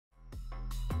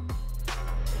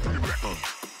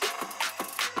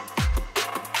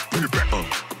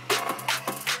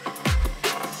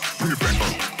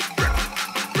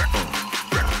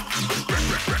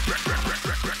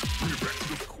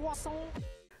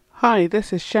Hi,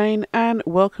 this is Chaynne and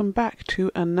welcome back to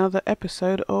another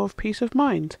episode of Peace of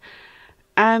Mind.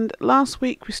 And last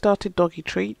week we started Doggy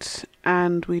Treats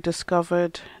and we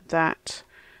discovered that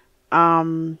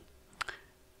the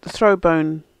throw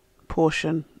bone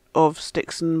portion of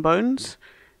Sticks and Bones,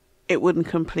 it wouldn't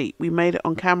complete. We made it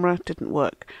on camera, didn't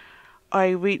work.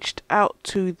 I reached out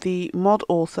to the mod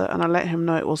author and I let him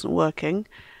know it wasn't working.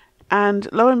 And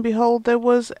lo and behold, there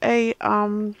was a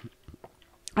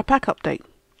pack update,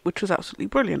 which was absolutely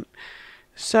brilliant.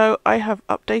 So I have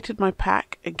updated my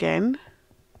pack again.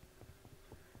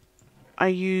 I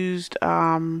used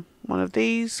one of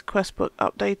these, Questbook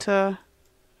Updater.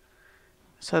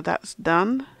 So that's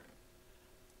done.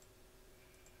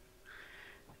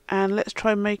 And let's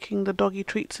try making the Doggy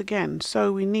Treats again.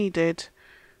 So we needed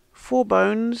 4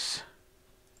 bones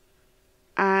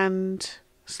and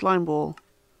slime ball.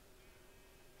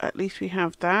 At least we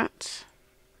have that.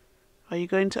 Are you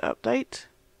going to update?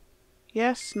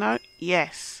 Yes? No?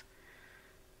 Yes.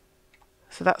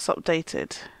 So that's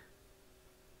updated.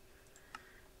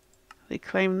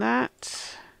 Reclaim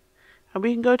that. And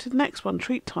we can go to the next one,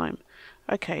 treat time.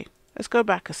 Okay, let's go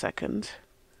back a second.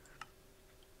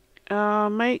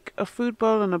 Make a food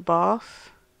bowl and a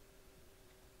bath.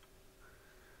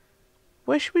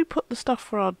 Where should we put the stuff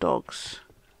for our dogs?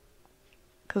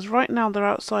 Because right now they're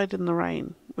outside in the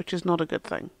rain, which is not a good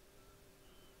thing.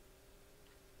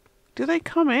 Do they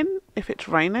come in if it's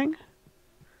raining?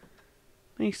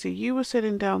 Let me see, you were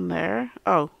sitting down there.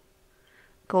 Oh,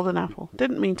 golden apple.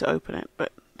 Didn't mean to open it,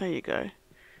 but there you go.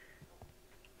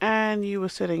 And you were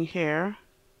sitting here.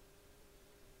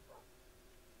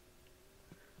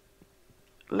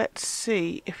 Let's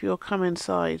see if you'll come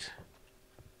inside.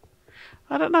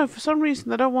 I don't know, for some reason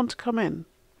they don't want to come in.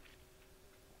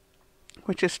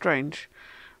 Which is strange.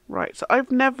 Right, so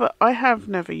I have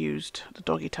never used the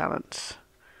Doggy Talents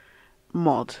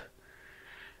mod.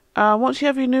 Once you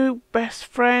have your new best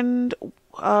friend,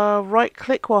 right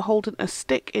click while holding a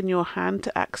stick in your hand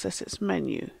to access its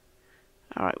menu.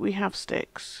 Alright, we have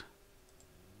sticks.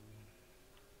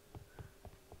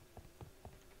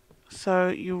 So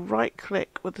you right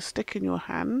click with the stick in your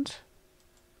hand.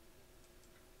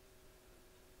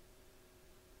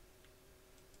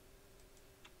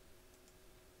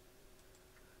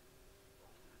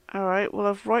 Alright, well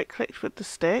I've right clicked with the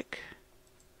stick.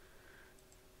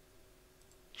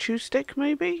 Choose stick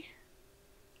maybe?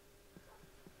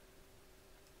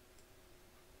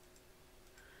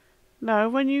 No,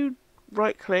 when you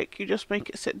right click you just make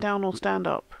it sit down or stand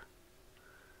up.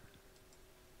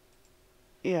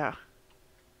 Yeah.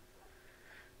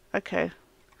 Okay.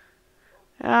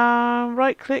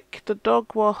 Right click the dog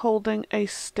while holding a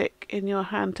stick in your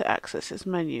hand to access its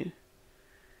menu.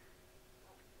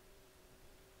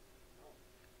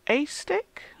 A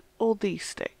stick or the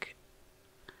stick?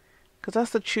 Because that's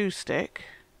the choose stick.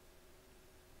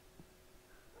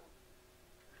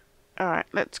 Alright,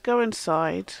 let's go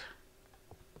inside.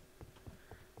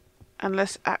 And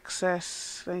let's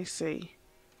access, let me see.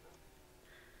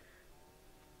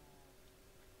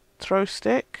 Throw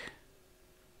stick.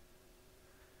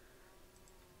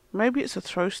 Maybe it's a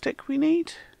throw stick we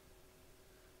need.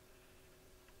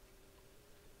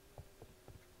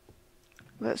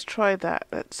 Let's try that.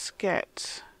 Let's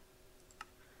get...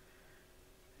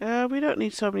 we don't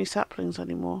need so many saplings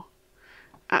anymore.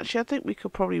 Actually, I think we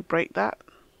could probably break that.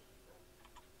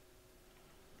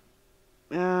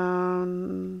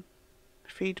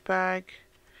 Feed bag.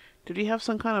 Did we have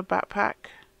some kind of backpack?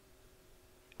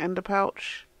 Ender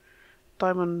pouch?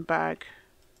 Diamond bag.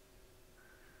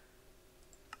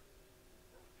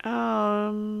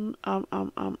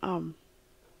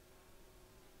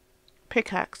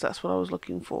 Pickaxe, that's what I was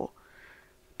looking for.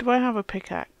 Do I have a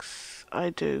pickaxe? I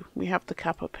do. We have the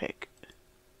Kappa pick.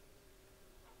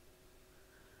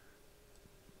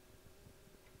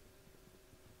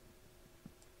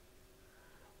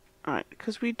 Alright,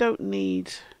 because we don't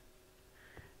need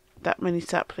that many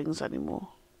saplings anymore.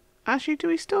 Actually, do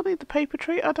we still need the paper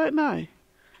tree? I don't know.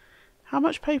 How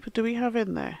much paper do we have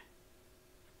in there?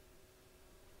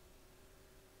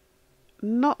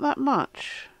 Not that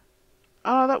much.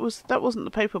 Oh, that wasn't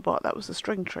the paper bot, that was the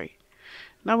string tree.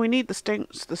 Now we need the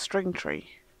string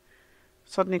tree.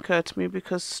 Suddenly occurred to me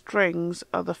because strings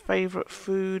are the favourite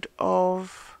food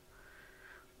of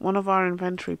one of our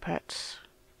inventory pets,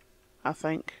 I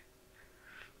think.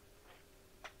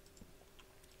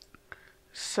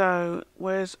 So,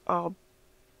 where's our...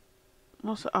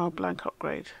 what's our blank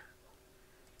upgrade?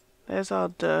 There's our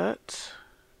dirt.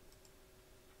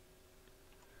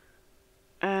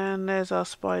 And there's our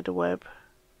spider web.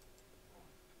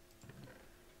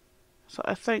 So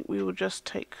I think we will just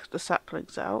take the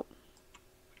saplings out.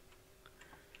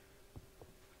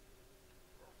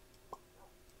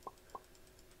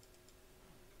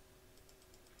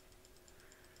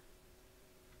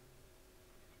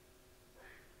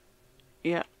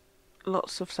 Yeah,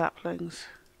 lots of saplings.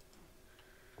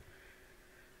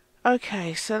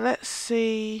 Okay, so let's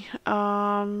see,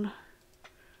 right,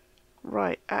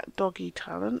 at Doggy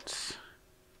Talents.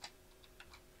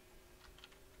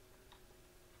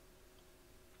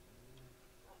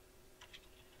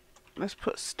 Let's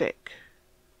put stick.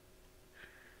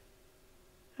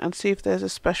 And see if there's a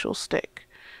special stick.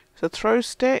 So throw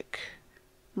stick,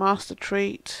 master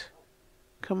treat,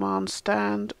 command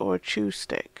stand, or a chew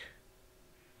stick.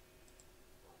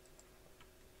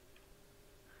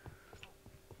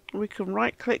 We can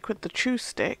right click with the chew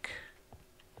stick.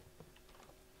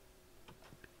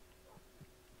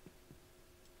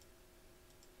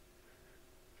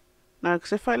 No,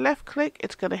 because if I left click,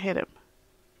 it's going to hit him.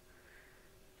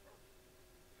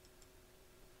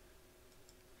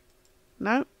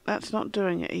 No, that's not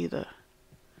doing it either.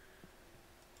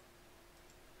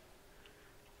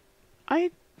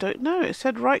 I don't know. It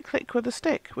said right click with the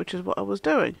stick, which is what I was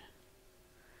doing.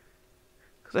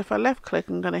 Because if I left click,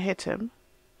 I'm going to hit him.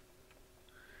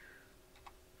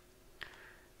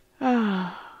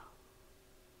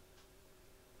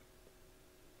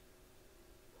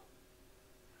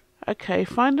 Okay,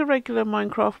 find a regular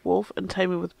Minecraft wolf and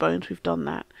tame it with bones. We've done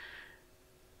that.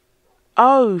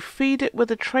 Oh, feed it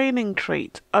with a training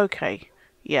treat. Okay,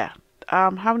 yeah.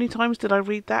 How many times did I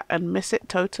read that and miss it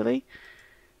totally?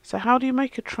 So how do you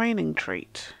make a training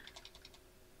treat?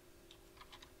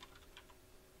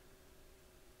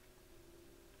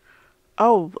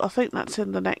 Oh, I think that's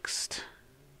in the next...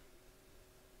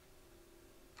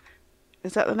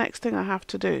 Is that the next thing I have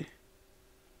to do?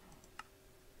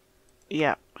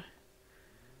 Yep.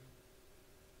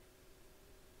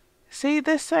 See,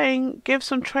 they're saying give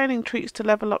some training treats to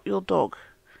level up your dog.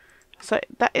 So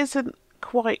that isn't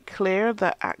quite clear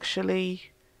that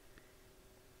actually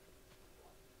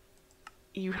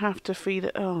you have to feed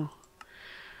it. Oh.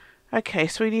 Okay,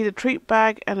 so we need a treat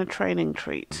bag and a training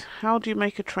treat. How do you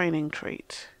make a training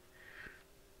treat?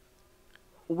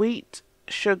 Wheat,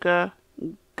 sugar,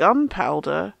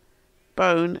 gunpowder,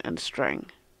 bone, and string.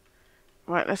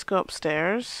 Right, let's go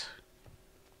upstairs.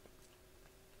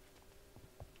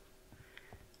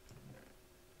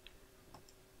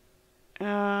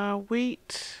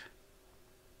 Wheat,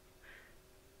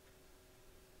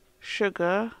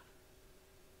 sugar,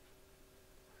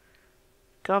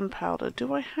 gunpowder.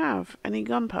 Do I have any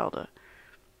gunpowder?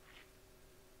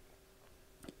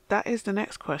 That is the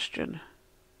next question.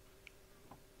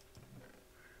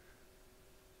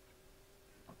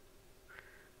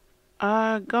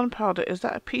 Gunpowder, is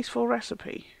that a peaceful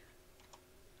recipe?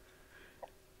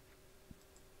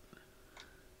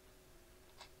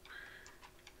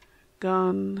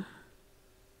 Gun,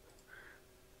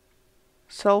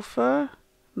 sulfur,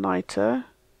 niter,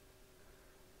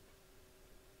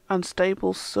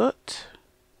 unstable soot,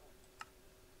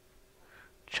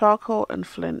 charcoal and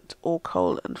flint, or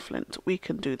coal and flint. We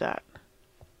can do that.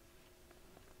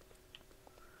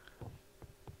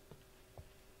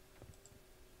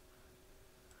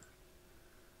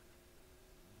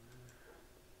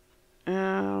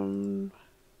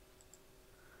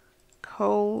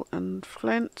 Coal and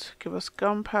flint give us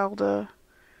gunpowder.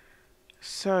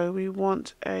 So we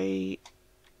want a...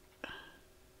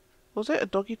 Was it a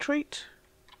doggy treat?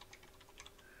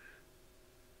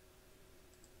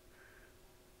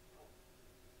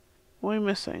 What are we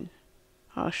missing?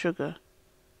 Sugar.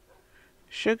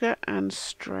 Sugar and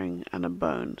string and a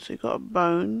bone. So you got a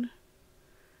bone.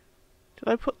 Did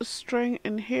I put the string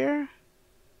in here?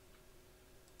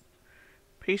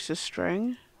 Piece of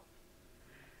string.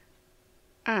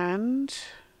 And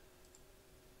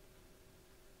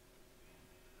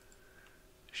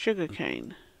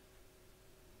sugarcane.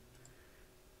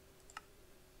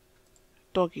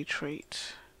 Doggy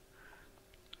treat.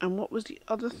 And what was the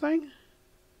other thing?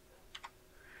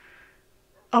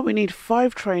 Oh, we need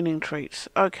 5 training treats.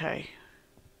 Okay.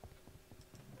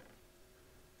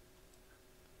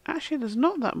 Actually, there's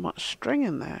not that much string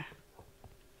in there.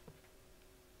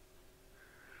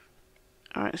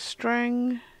 Alright,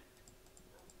 string.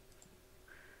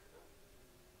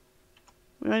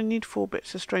 We only need 4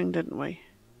 bits of string, didn't we?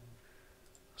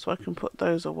 So I can put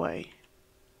those away.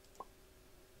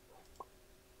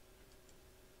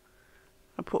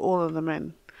 I put all of them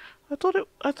in. I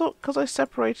thought because I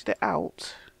separated it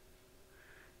out,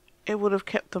 it would have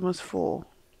kept them as 4.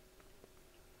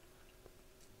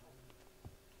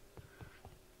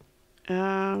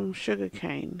 Sugar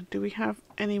cane. Do we have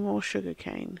any more sugar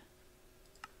cane?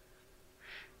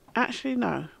 Actually,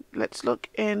 no. Let's look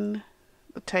in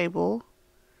the table.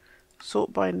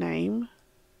 Sort by name.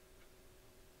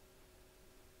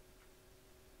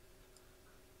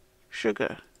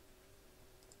 Sugar.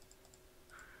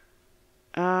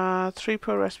 3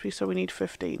 per recipe, so we need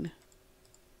 15.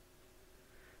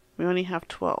 We only have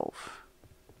 12.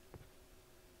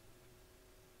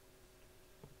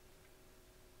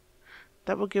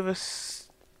 That will give us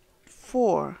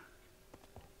 4.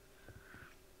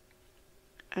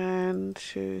 And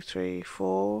 2, 3,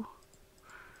 4.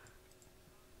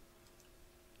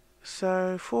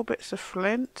 So 4 bits of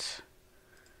flint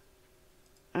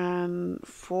and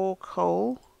 4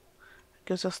 coal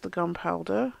gives us the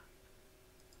gunpowder.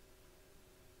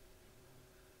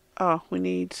 Oh, we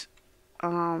need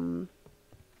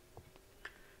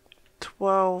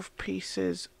 12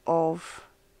 pieces of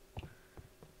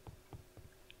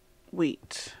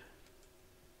wheat.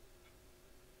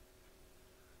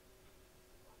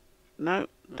 No,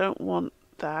 don't want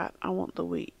that. I want the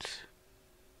wheat.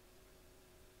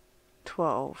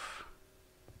 12.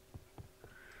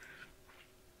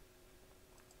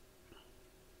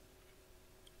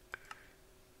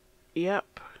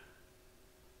 Yep.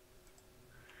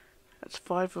 That's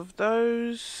 5 of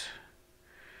those.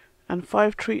 And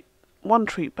 1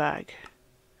 treat bag.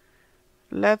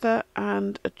 Leather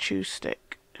and a chew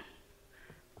stick.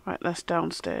 Right, that's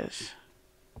downstairs.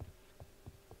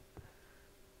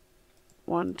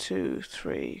 1, 2,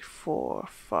 3, 4,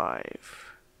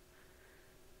 5.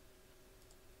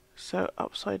 So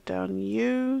upside down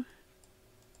U,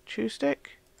 chew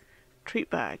stick, treat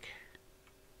bag.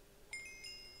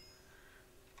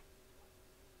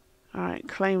 Alright,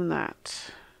 claim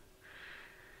that.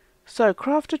 So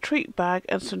craft a treat bag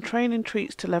and some training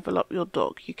treats to level up your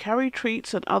dog. You carry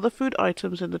treats and other food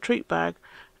items in the treat bag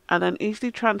and then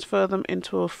easily transfer them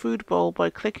into a food bowl by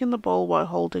clicking the bowl while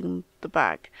holding the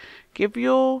bag. Giving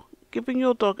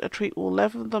your dog a treat will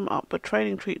level them up, but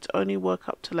training treats only work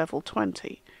up to level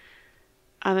 20.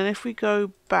 And then if we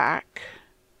go back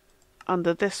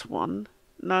under this one,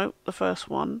 no, the first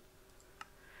one,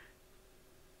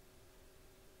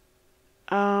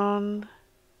 to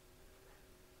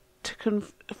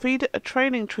feed it a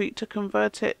training treat to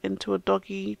convert it into a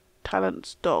Doggy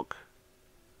Talents dog.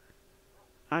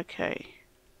 Okay.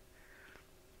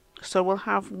 So we'll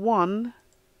have one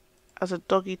as a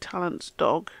Doggy Talents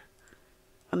dog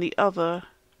and the other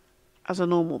as a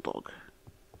normal dog.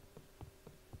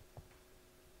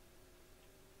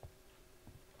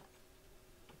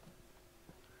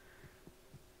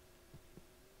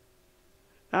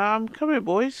 Come here,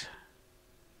 boys.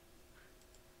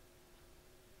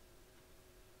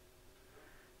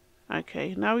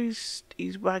 Okay, now he's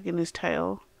wagging his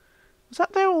tail. Was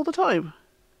that there all the time?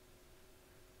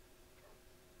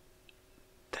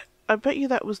 I bet you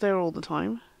that was there all the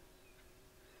time.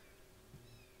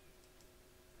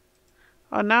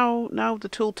 Oh, now the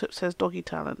tooltip says Doggy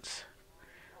Talents.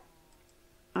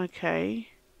 Okay.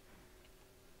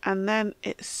 And then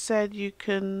it said you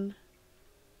can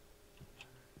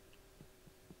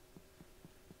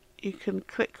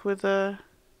click with a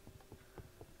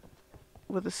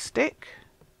stick.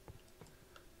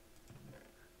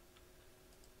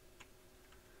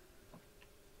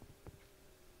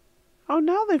 Oh,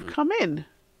 now they've come in.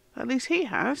 At least he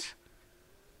has.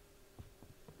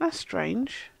 That's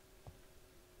strange.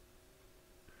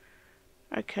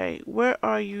 Okay, where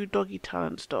are you, Doggy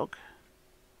Talents dog?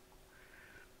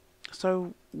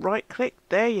 So right click,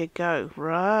 there you go.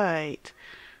 Right.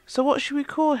 So what should we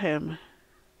call him?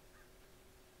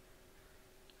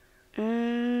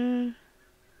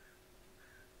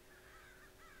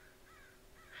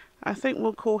 I think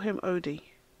we'll call him Odie.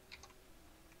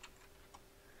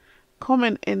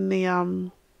 Comment in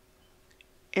the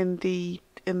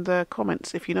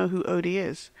comments if you know who Odie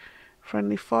is.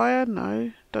 Friendly fire?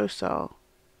 No. Docile.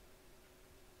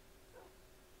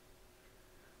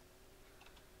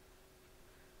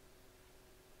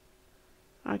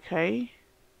 Okay.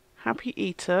 Happy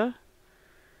eater.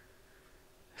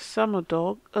 Summer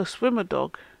dog. Oh, swimmer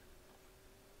dog.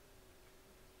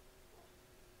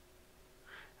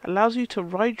 Allows you to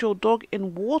ride your dog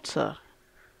in water.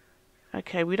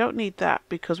 Okay, we don't need that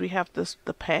because we have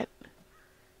the pet.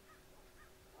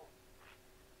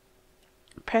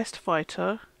 Pest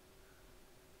fighter.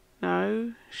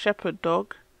 No. Shepherd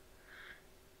dog.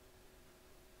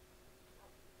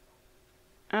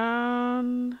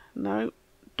 No.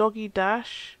 Doggy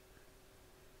dash.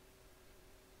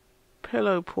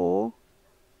 Pillow paw.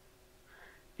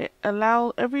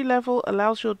 Every level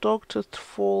allows your dog to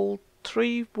fall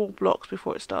 3 more blocks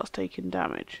before it starts taking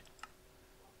damage.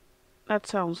 That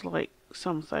sounds like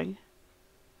something.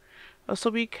 Oh, so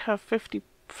we have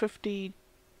 15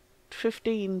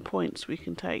 points we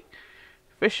can take.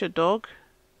 Fisher dog.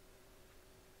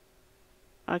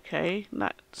 Okay,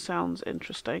 that sounds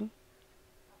interesting.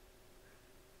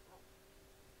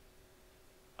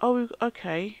 Oh,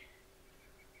 okay.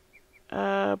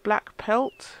 Black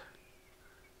pelt.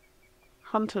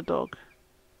 Hunter dog.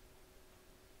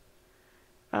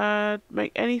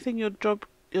 Make anything your dog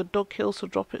kills to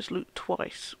drop its loot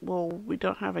twice. Well, we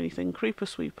don't have anything. Creeper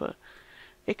sweeper.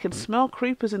 It can smell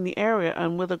creepers in the area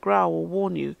and with a growl will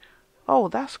warn you. Oh,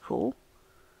 that's cool.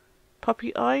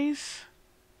 Puppy eyes.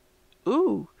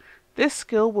 Ooh. This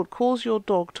skill would cause your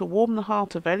dog to warm the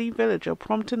heart of any villager,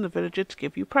 prompting the villager to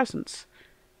give you presents.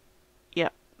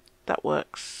 Yep, that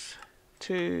works.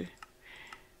 I've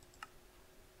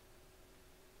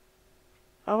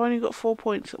only got 4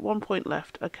 points, 1 point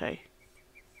left. Okay.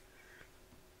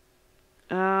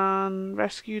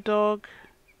 Rescue dog.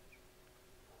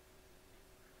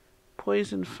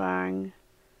 Poison fang.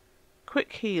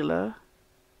 Quick healer.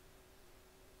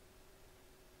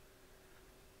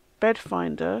 Bed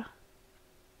finder.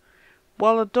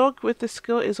 While a dog with this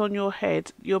skill is on your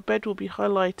head, your bed will be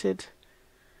highlighted.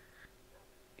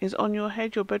 Is on your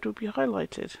head, your bed will be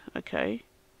highlighted. Okay.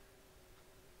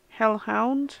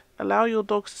 Hellhound. Allow your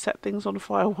dogs to set things on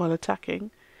fire while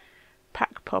attacking.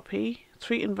 Pack puppy.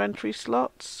 3 inventory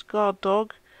slots. Guard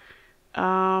dog.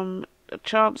 A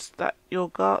chance that your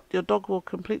dog will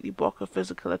completely block a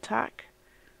physical attack.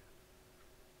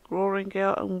 Roaring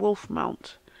gale and wolf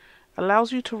mount.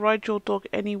 Allows you to ride your dog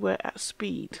anywhere at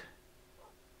speed.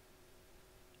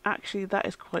 Actually, that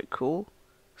is quite cool.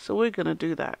 So we're going to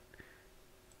do that.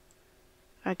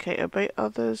 Okay, obey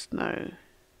others? No.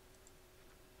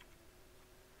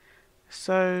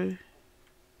 So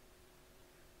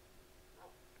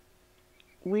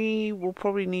we will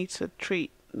probably need to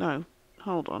treat... No,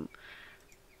 hold on.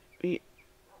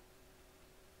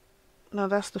 No,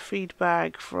 that's the feed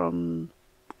bag from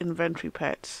inventory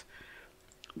pets.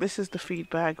 This is the feed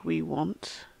bag we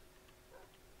want.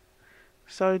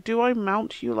 So do I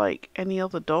mount you like any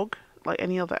other dog? Like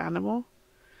any other animal?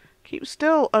 Keep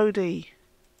still, Odie.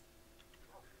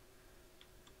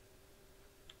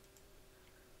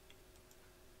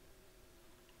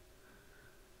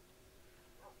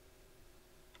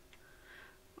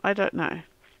 I don't know.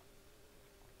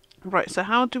 Right, so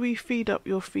how do we feed up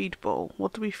your feed bowl?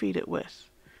 What do we feed it with?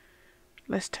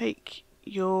 Let's take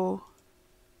your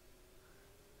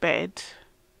bed.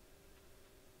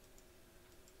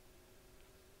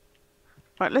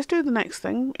 Right, let's do the next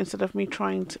thing instead of me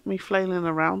flailing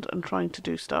around and trying to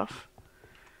do stuff.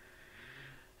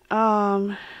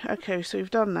 Okay, so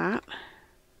we've done that.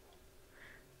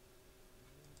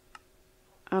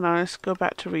 And now let's go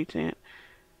back to reading it.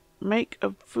 Make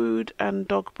a food and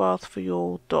dog bath for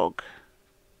your dog.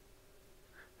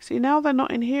 See, now they're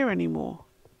not in here anymore.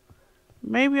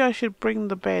 Maybe I should bring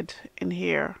the bed in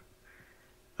here.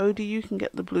 Odie, you can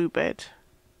get the blue bed.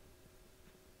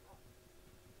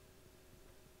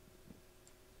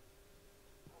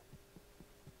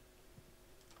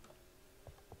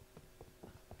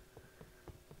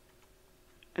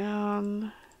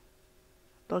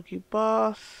 Doggy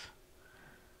bath.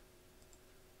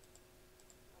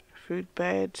 Food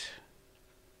bed.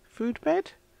 Food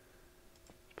bed?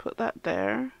 Put that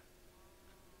there.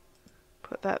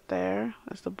 Put that there.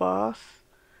 That's the bath.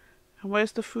 And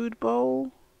where's the food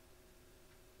bowl?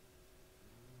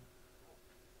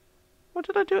 What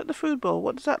did I do at the food bowl?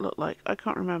 What does that look like? I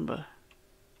can't remember.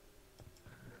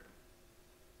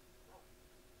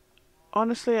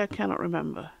 Honestly, I cannot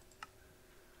remember.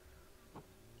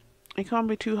 It can't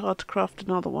be too hard to craft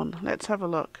another one. Let's have a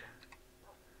look.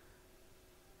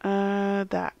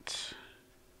 That.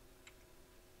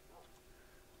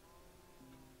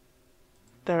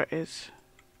 There it is.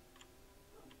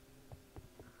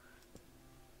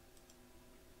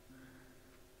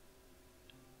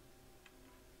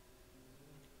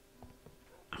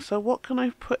 So what can I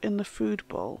put in the food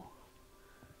bowl?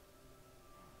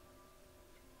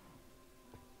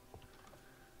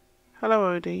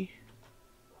 Hello, Odie.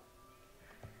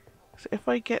 So if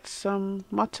I get some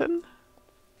mutton,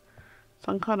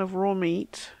 some kind of raw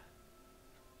meat,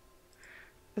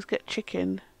 let's get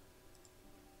chicken,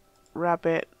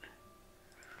 rabbit,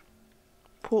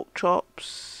 pork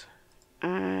chops,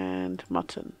 and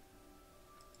mutton,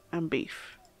 and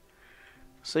beef.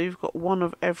 So you've got one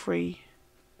of every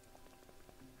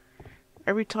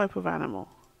type of animal.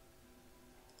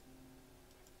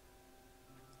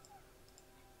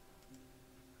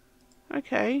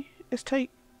 Okay, let's take...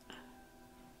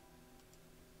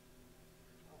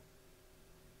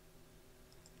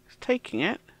 taking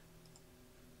it.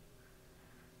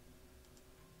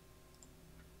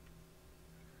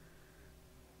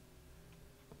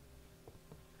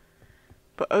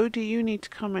 But Odie, you need to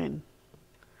come in.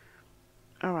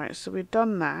 Alright, so we've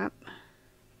done that.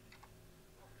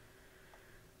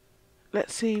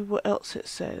 Let's see what else it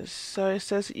says. So it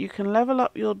says that you can level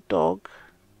up your dog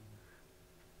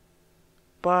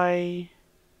by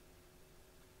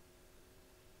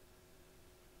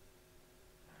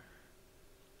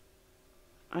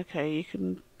okay, you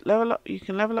can level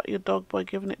up your dog by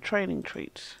giving it training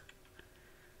treats.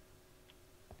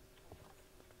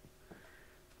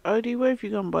 Odie, where have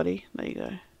you gone, buddy? There you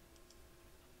go.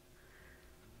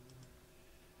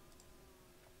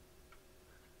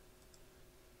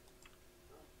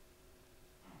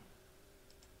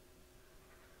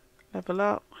 Level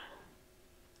up.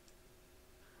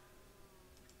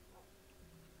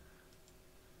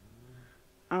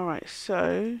 Alright,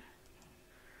 so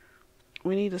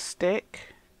we need a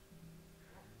stick.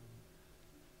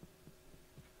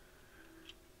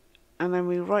 And then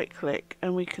we right click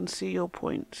and we can see your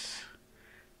points.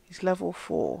 He's level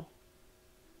 4.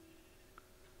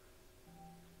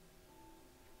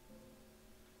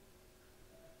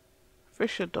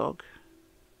 Fisher dog.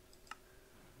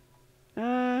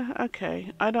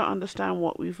 Okay. I don't understand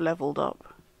what we've leveled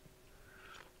up.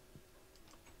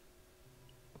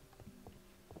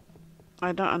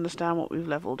 I don't understand what we've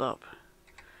leveled up.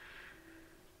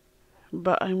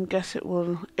 But I guess it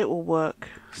will work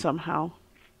somehow.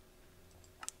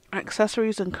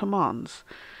 Accessories and commands.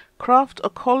 Craft a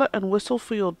collar and whistle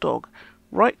for your dog.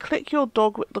 Right-click your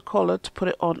dog with the collar to put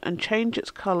it on and change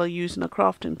its color using a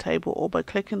crafting table or by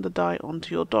clicking the die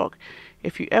onto your dog.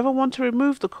 If you ever want to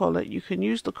remove the collar, you can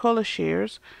use the collar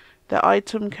shears. The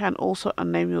item can also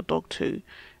unmake your dog too.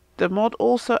 The mod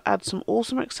also adds some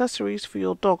awesome accessories for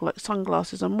your dog like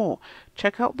sunglasses and more.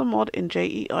 Check out the mod in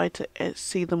JEI to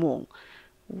see them all.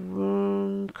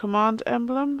 Command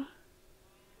emblem.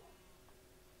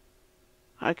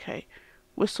 Okay.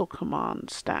 Whistle command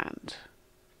stand.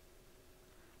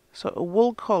 So a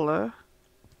wool collar.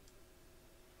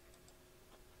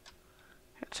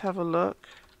 Let's have a look.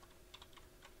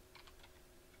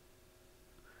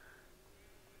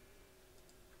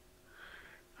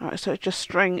 Alright, so it's just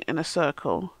string in a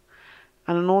circle.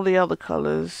 And in all the other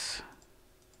colours.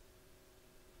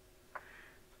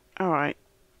 Alright,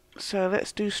 so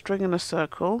let's do string in a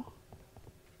circle.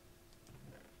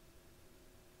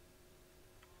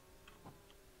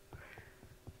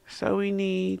 So we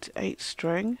need 8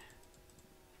 string.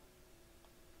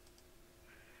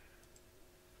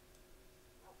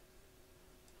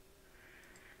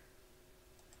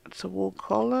 It's a wool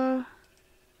collar.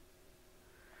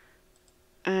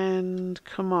 And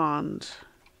command.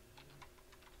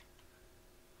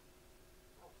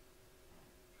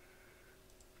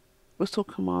 Whistle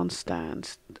command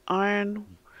stand. Iron.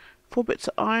 4 bits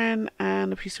of iron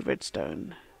and a piece of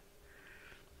redstone.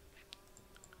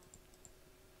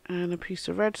 And a piece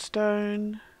of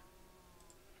redstone.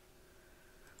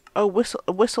 Oh,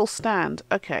 a whistle stand.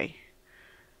 Okay.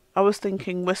 I was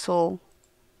thinking whistle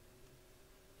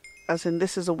as in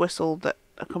this is a whistle that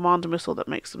a command whistle that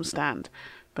makes them stand.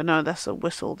 But no, that's a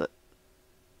whistle that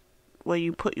where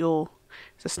you put your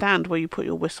it's a stand where you put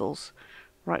your whistles.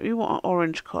 Right, we want an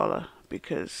orange collar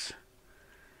because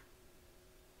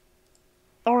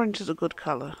orange is a good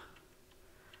colour.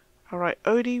 Alright,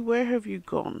 Odie, where have you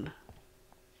gone?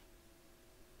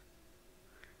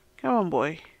 Come on,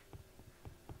 boy.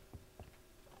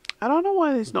 I don't know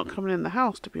why he's not coming in the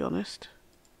house, to be honest.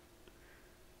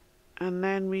 And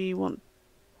then we want...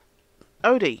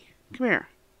 Odie, come here.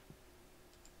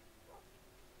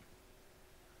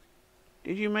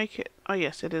 Did you make it? Oh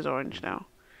yes, it is orange now.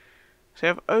 So we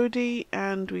have Odie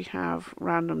and we have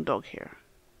random dog here.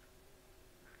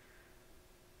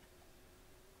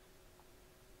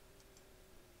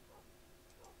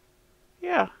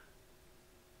 Yeah.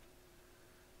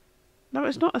 No,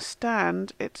 it's not a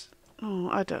stand, it's... Oh,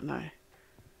 I don't know.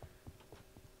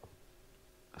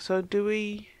 So do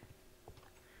we...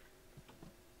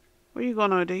 Where you gone,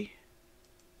 Odie?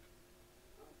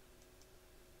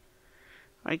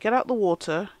 Right, get out the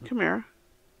water. Come here.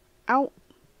 Out.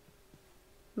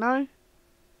 No?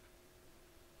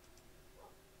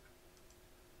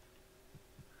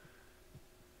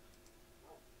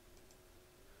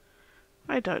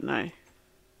 I don't know.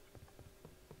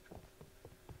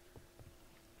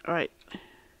 Right.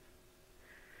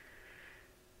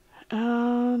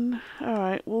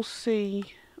 Alright, we'll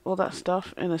see all that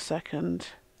stuff in a second.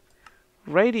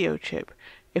 Radio chip.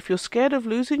 If you're scared of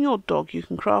losing your dog, you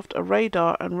can craft a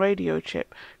radar and radio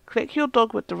chip. Click your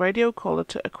dog with the radio collar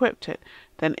to equip it.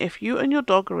 Then if you and your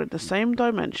dog are in the same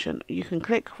dimension, you can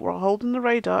click while holding the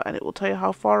radar and it will tell you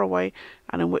how far away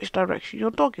and in which direction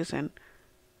your dog is in.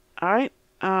 Alright,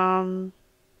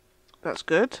 that's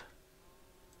good.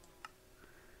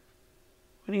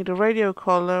 We need a radio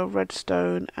collar,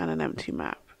 redstone, and an empty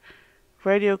map.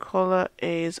 Radio collar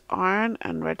is iron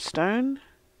and redstone.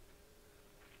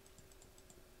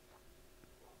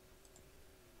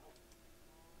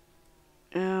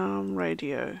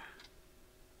 Radio.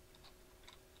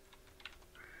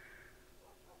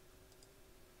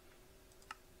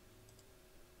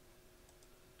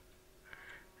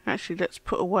 Actually, let's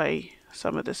put away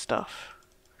some of this stuff.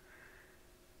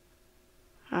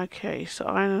 Okay, so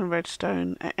iron and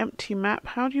redstone. An empty map.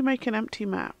 How do you make an empty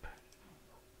map?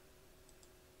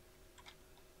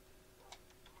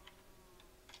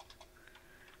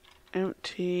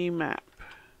 Empty map.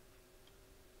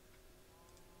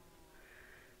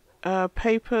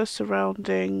 Paper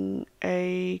surrounding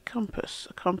a compass.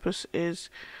 A compass is,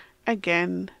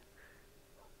 again...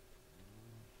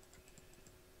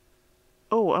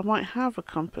 Oh, I might have a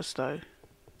compass though.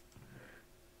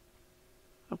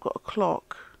 I've got a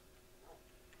clock.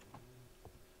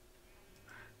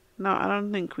 No, I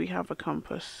don't think we have a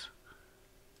compass.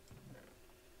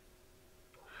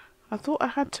 I thought I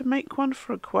had to make one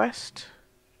for a quest.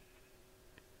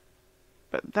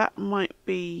 But that might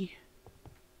be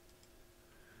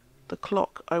the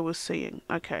clock I was seeing.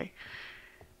 Okay.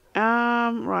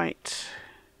 Right.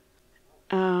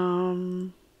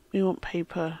 We want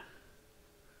paper.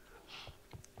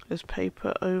 There's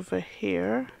paper over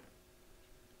here.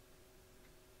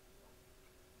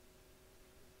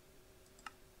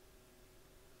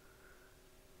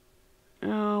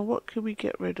 What could we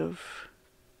get rid of?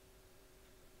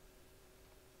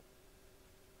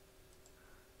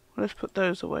 Well, let's put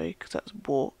those away because that's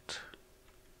bought.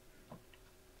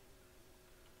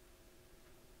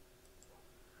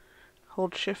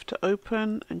 Hold shift to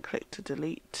open and click to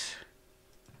delete.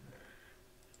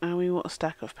 And we want a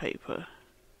stack of paper.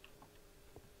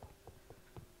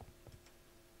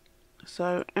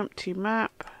 So, empty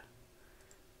map.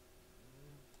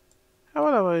 Oh,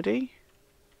 hello, Odie.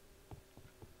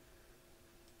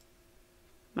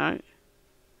 No.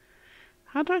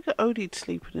 How do I get Odie to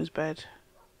sleep in his bed?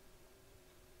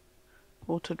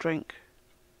 Or to drink?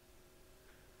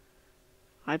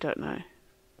 I don't know.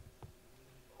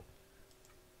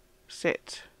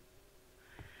 Sit.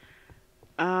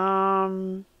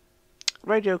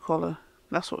 Radio collar.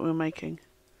 That's what we're making.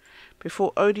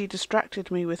 Before Odie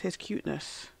distracted me with his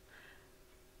cuteness.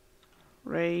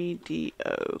 Radio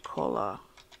collar.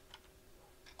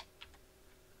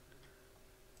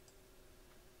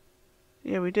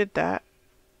 Yeah, we did that.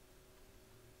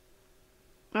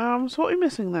 So what are we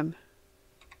missing then?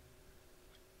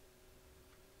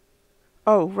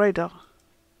 Oh, radar.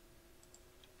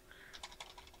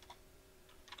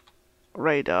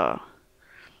 Radar.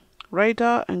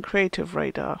 Radar and creative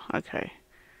radar. Okay.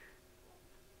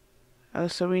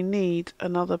 So we need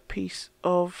another piece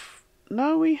of...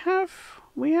 No, we have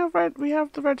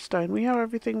the redstone. We have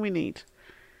everything we need.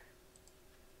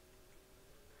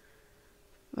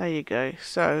 There you go.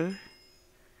 So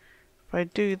if I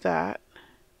do that,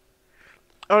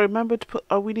 oh, remember to put...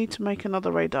 Oh, we need to make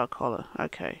another radar collar.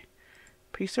 Okay.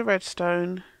 Piece of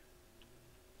redstone.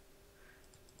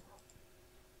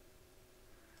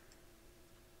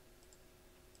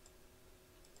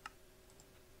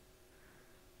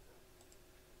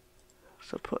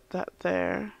 So put that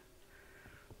there.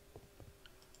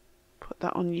 Put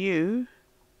that on you.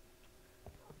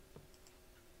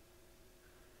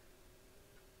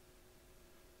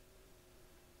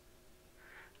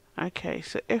 Okay,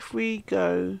 so if we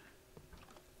go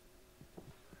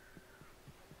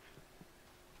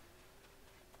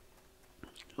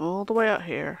all the way out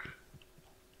here,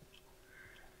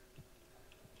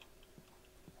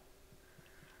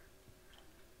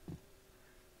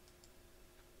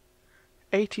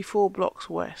 "84 blocks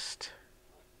west."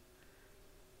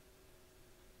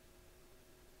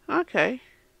 Okay,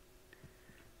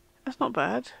 that's not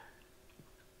bad.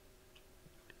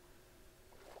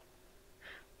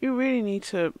 You really need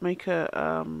to make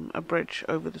a bridge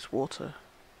over this water,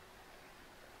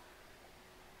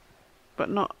 but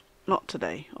not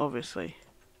today, obviously.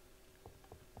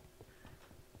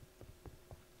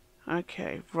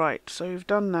 Okay, right. So we've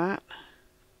done that.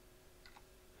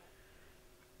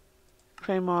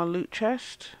 Claim our loot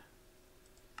chest.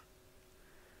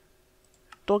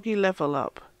 Doggy level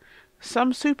up.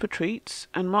 Some super treats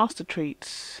and master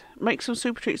treats. Make some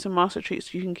super treats and master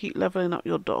treats so you can keep leveling up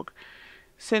your dog.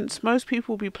 Since most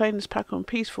people will be playing this pack on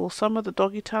peaceful, some of the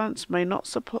doggy talents may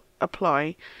not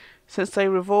apply since they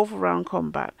revolve around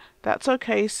combat. That's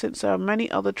okay since there are many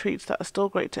other treats that are still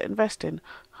great to invest in.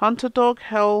 Hunter dog,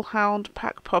 hellhound,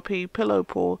 pack puppy, pillow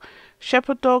paw,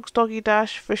 shepherd dogs, doggy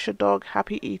dash, fisher dog,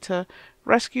 happy eater,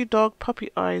 rescue dog, puppy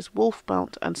eyes, wolf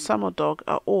mount, and summer dog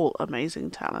are all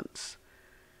amazing talents.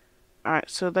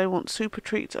 Alright, so they want super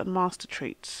treats and master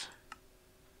treats.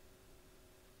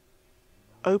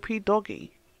 OP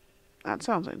doggy. That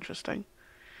sounds interesting.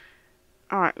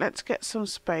 Alright, let's get some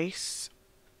space.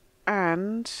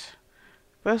 And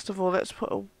first of all, let's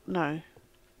put a... no,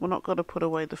 we're not going to put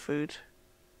away the food.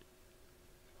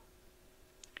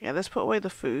 Yeah, let's put away the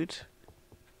food.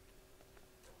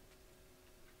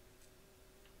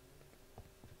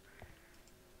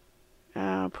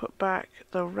 Put back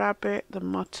the rabbit, the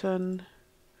mutton,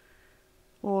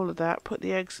 all of that. Put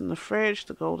the eggs in the fridge,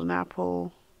 the golden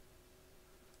apple,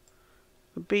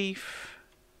 the beef.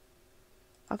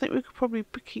 I think we could probably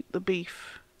keep the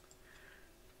beef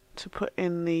to put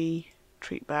in the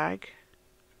treat bag.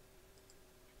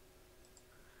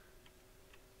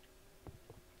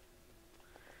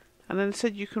 And then it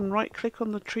said you can right click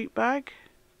on the treat bag.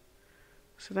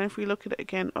 So then if we look at it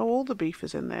again, oh, all the beef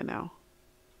is in there now.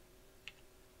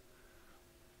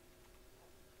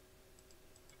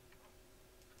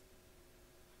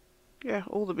 Yeah,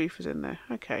 all the beef is in there.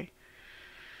 Okay.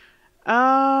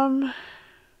 Right,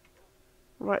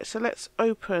 so let's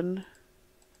open.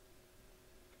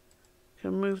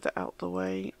 Can move that out the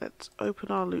way. Let's open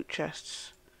our loot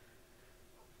chests.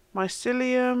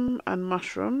 Mycelium and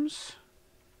mushrooms.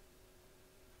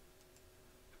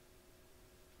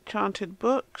 Enchanted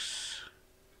books.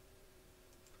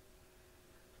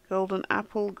 Golden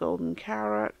apple, golden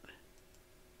carrot.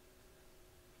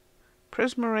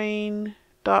 Prismarine,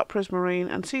 dark prismarine,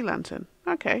 and sea lantern.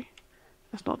 Okay,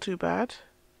 that's not too bad.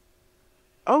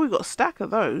 Oh, we've got a stack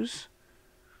of those.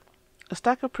 A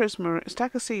stack of prismarine, a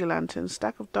stack of sea lantern, a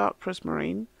stack of dark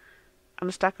prismarine, and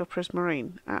a stack of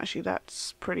prismarine. Actually,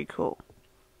 that's pretty cool.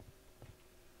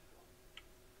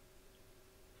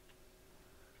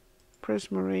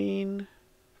 Prismarine,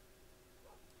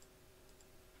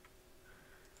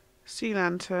 sea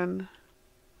lantern,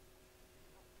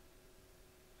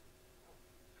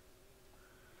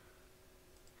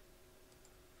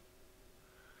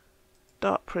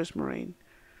 dark prismarine.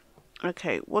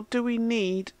 Okay, what do we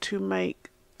need to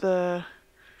make the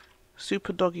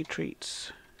super doggy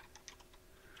treats?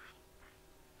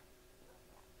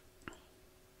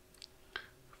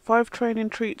 5 training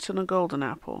treats and a golden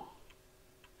apple.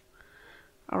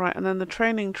 Alright, and then the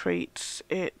training treats,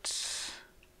 it's...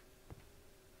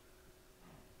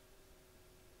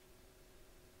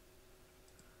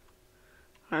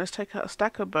 Alright, let's take out a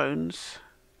stack of bones,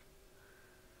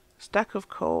 a stack of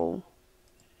coal,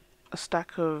 a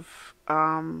stack of...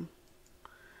 oh,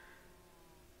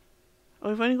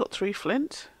 we've only got 3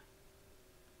 flint.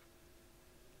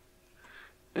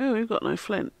 Oh, we've got no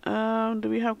flint. Do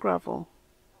we have gravel?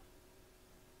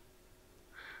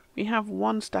 We have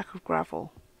 1 stack of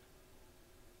gravel.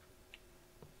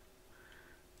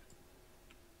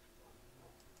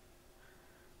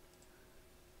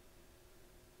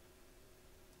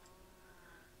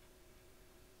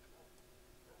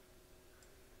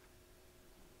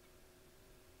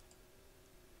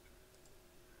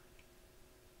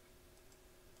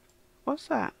 What's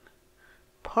that?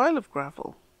 Pile of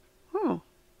gravel. Oh.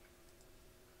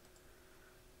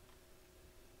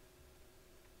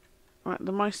 Right,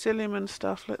 the mycelium and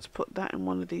stuff, let's put that in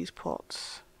one of these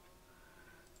pots.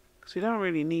 Because we don't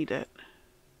really need it.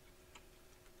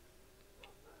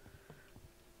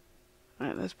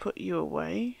 Right, let's put you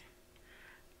away.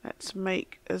 Let's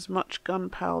make as much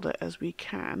gunpowder as we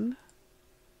can.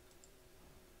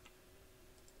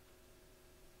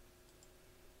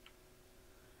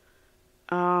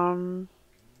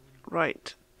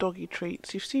 Right, doggy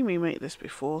treats. You've seen me make this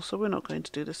before, so we're not going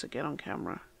to do this again on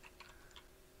camera.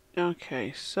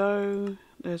 Okay, so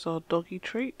there's our doggy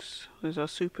treats. There's our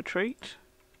super treat.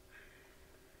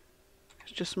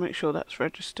 Let's just make sure that's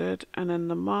registered. And then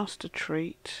the master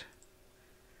treat.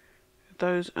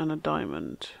 Those and a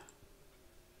diamond.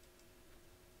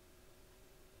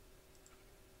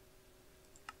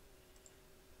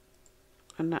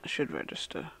 And that should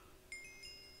register.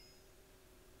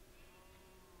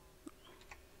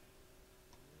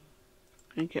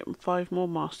 And get 5 more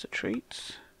master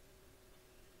treats.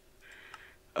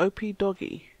 OP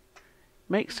doggy.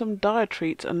 Make some dire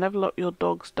treats and level up your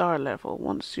dog's dire level.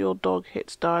 Once your dog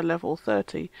hits dire level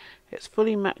 30, it's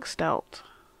fully maxed out.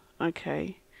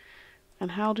 Okay.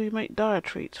 And how do you make dire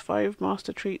treats? 5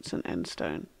 master treats and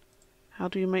endstone. How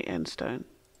do you make end stone?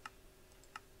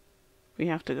 We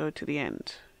have to go to the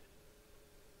end.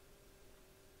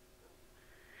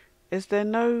 Is there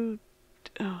no...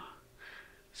 Oh.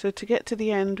 So to get to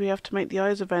the end, we have to make the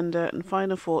Eyes of Ender and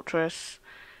find a fortress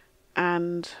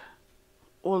and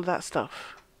all that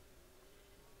stuff.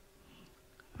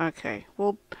 Okay,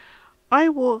 well, I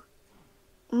will...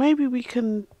 Maybe we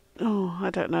can... Oh, I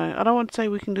don't know. I don't want to say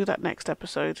we can do that next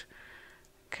episode,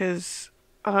 because,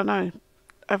 I don't know,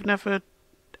 I've never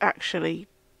actually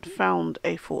found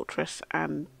a fortress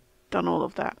and done all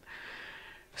of that.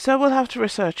 So we'll have to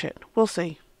research it. We'll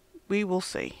see. We will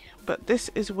see. But this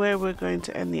is where we're going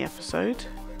to end the episode.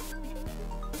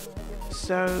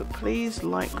 So please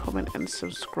like, comment and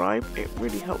subscribe. It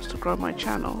really helps to grow my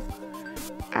channel.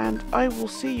 And I will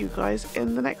see you guys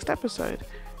in the next episode.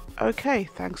 Okay,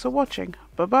 thanks for watching.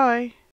 Bye bye.